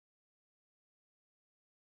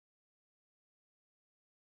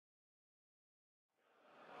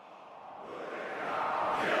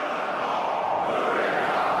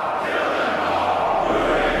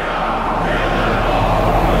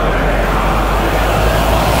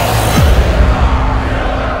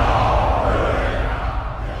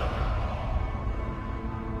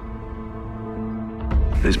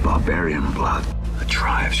barbarian blood that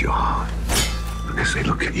drives your heart. Because they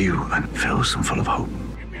look at you and fills them full of hope.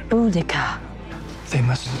 Boudica. They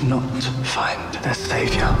must not find their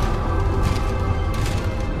savior.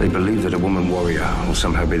 They believe that a woman warrior will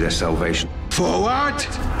somehow be their salvation. Forward!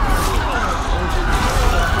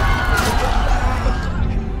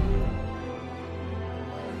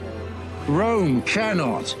 Rome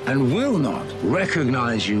cannot and will not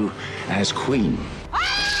recognize you as queen.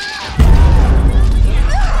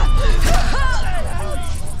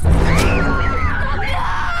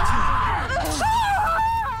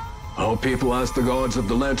 Our people asked the gods of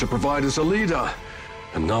the land to provide us a leader,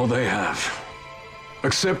 and now they have.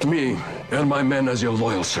 Accept me and my men as your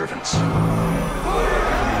loyal servants.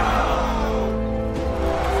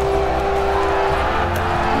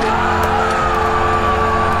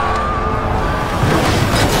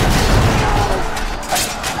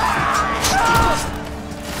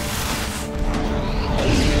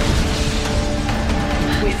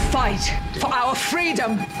 We fight for our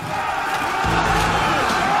freedom.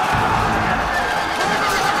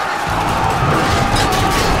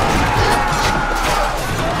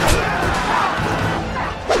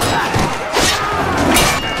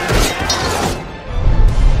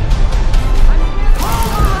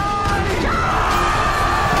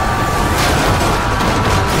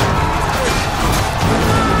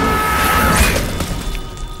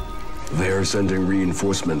 They're sending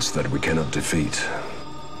reinforcements that we cannot defeat.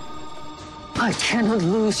 I cannot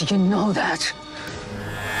lose, you know that.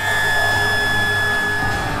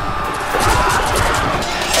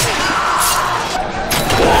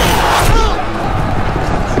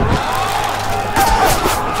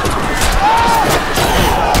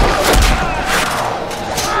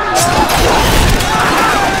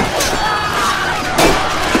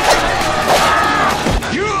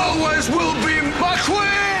 You always will be my queen!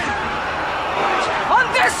 On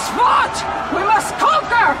this spot, we must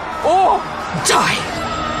conquer or die.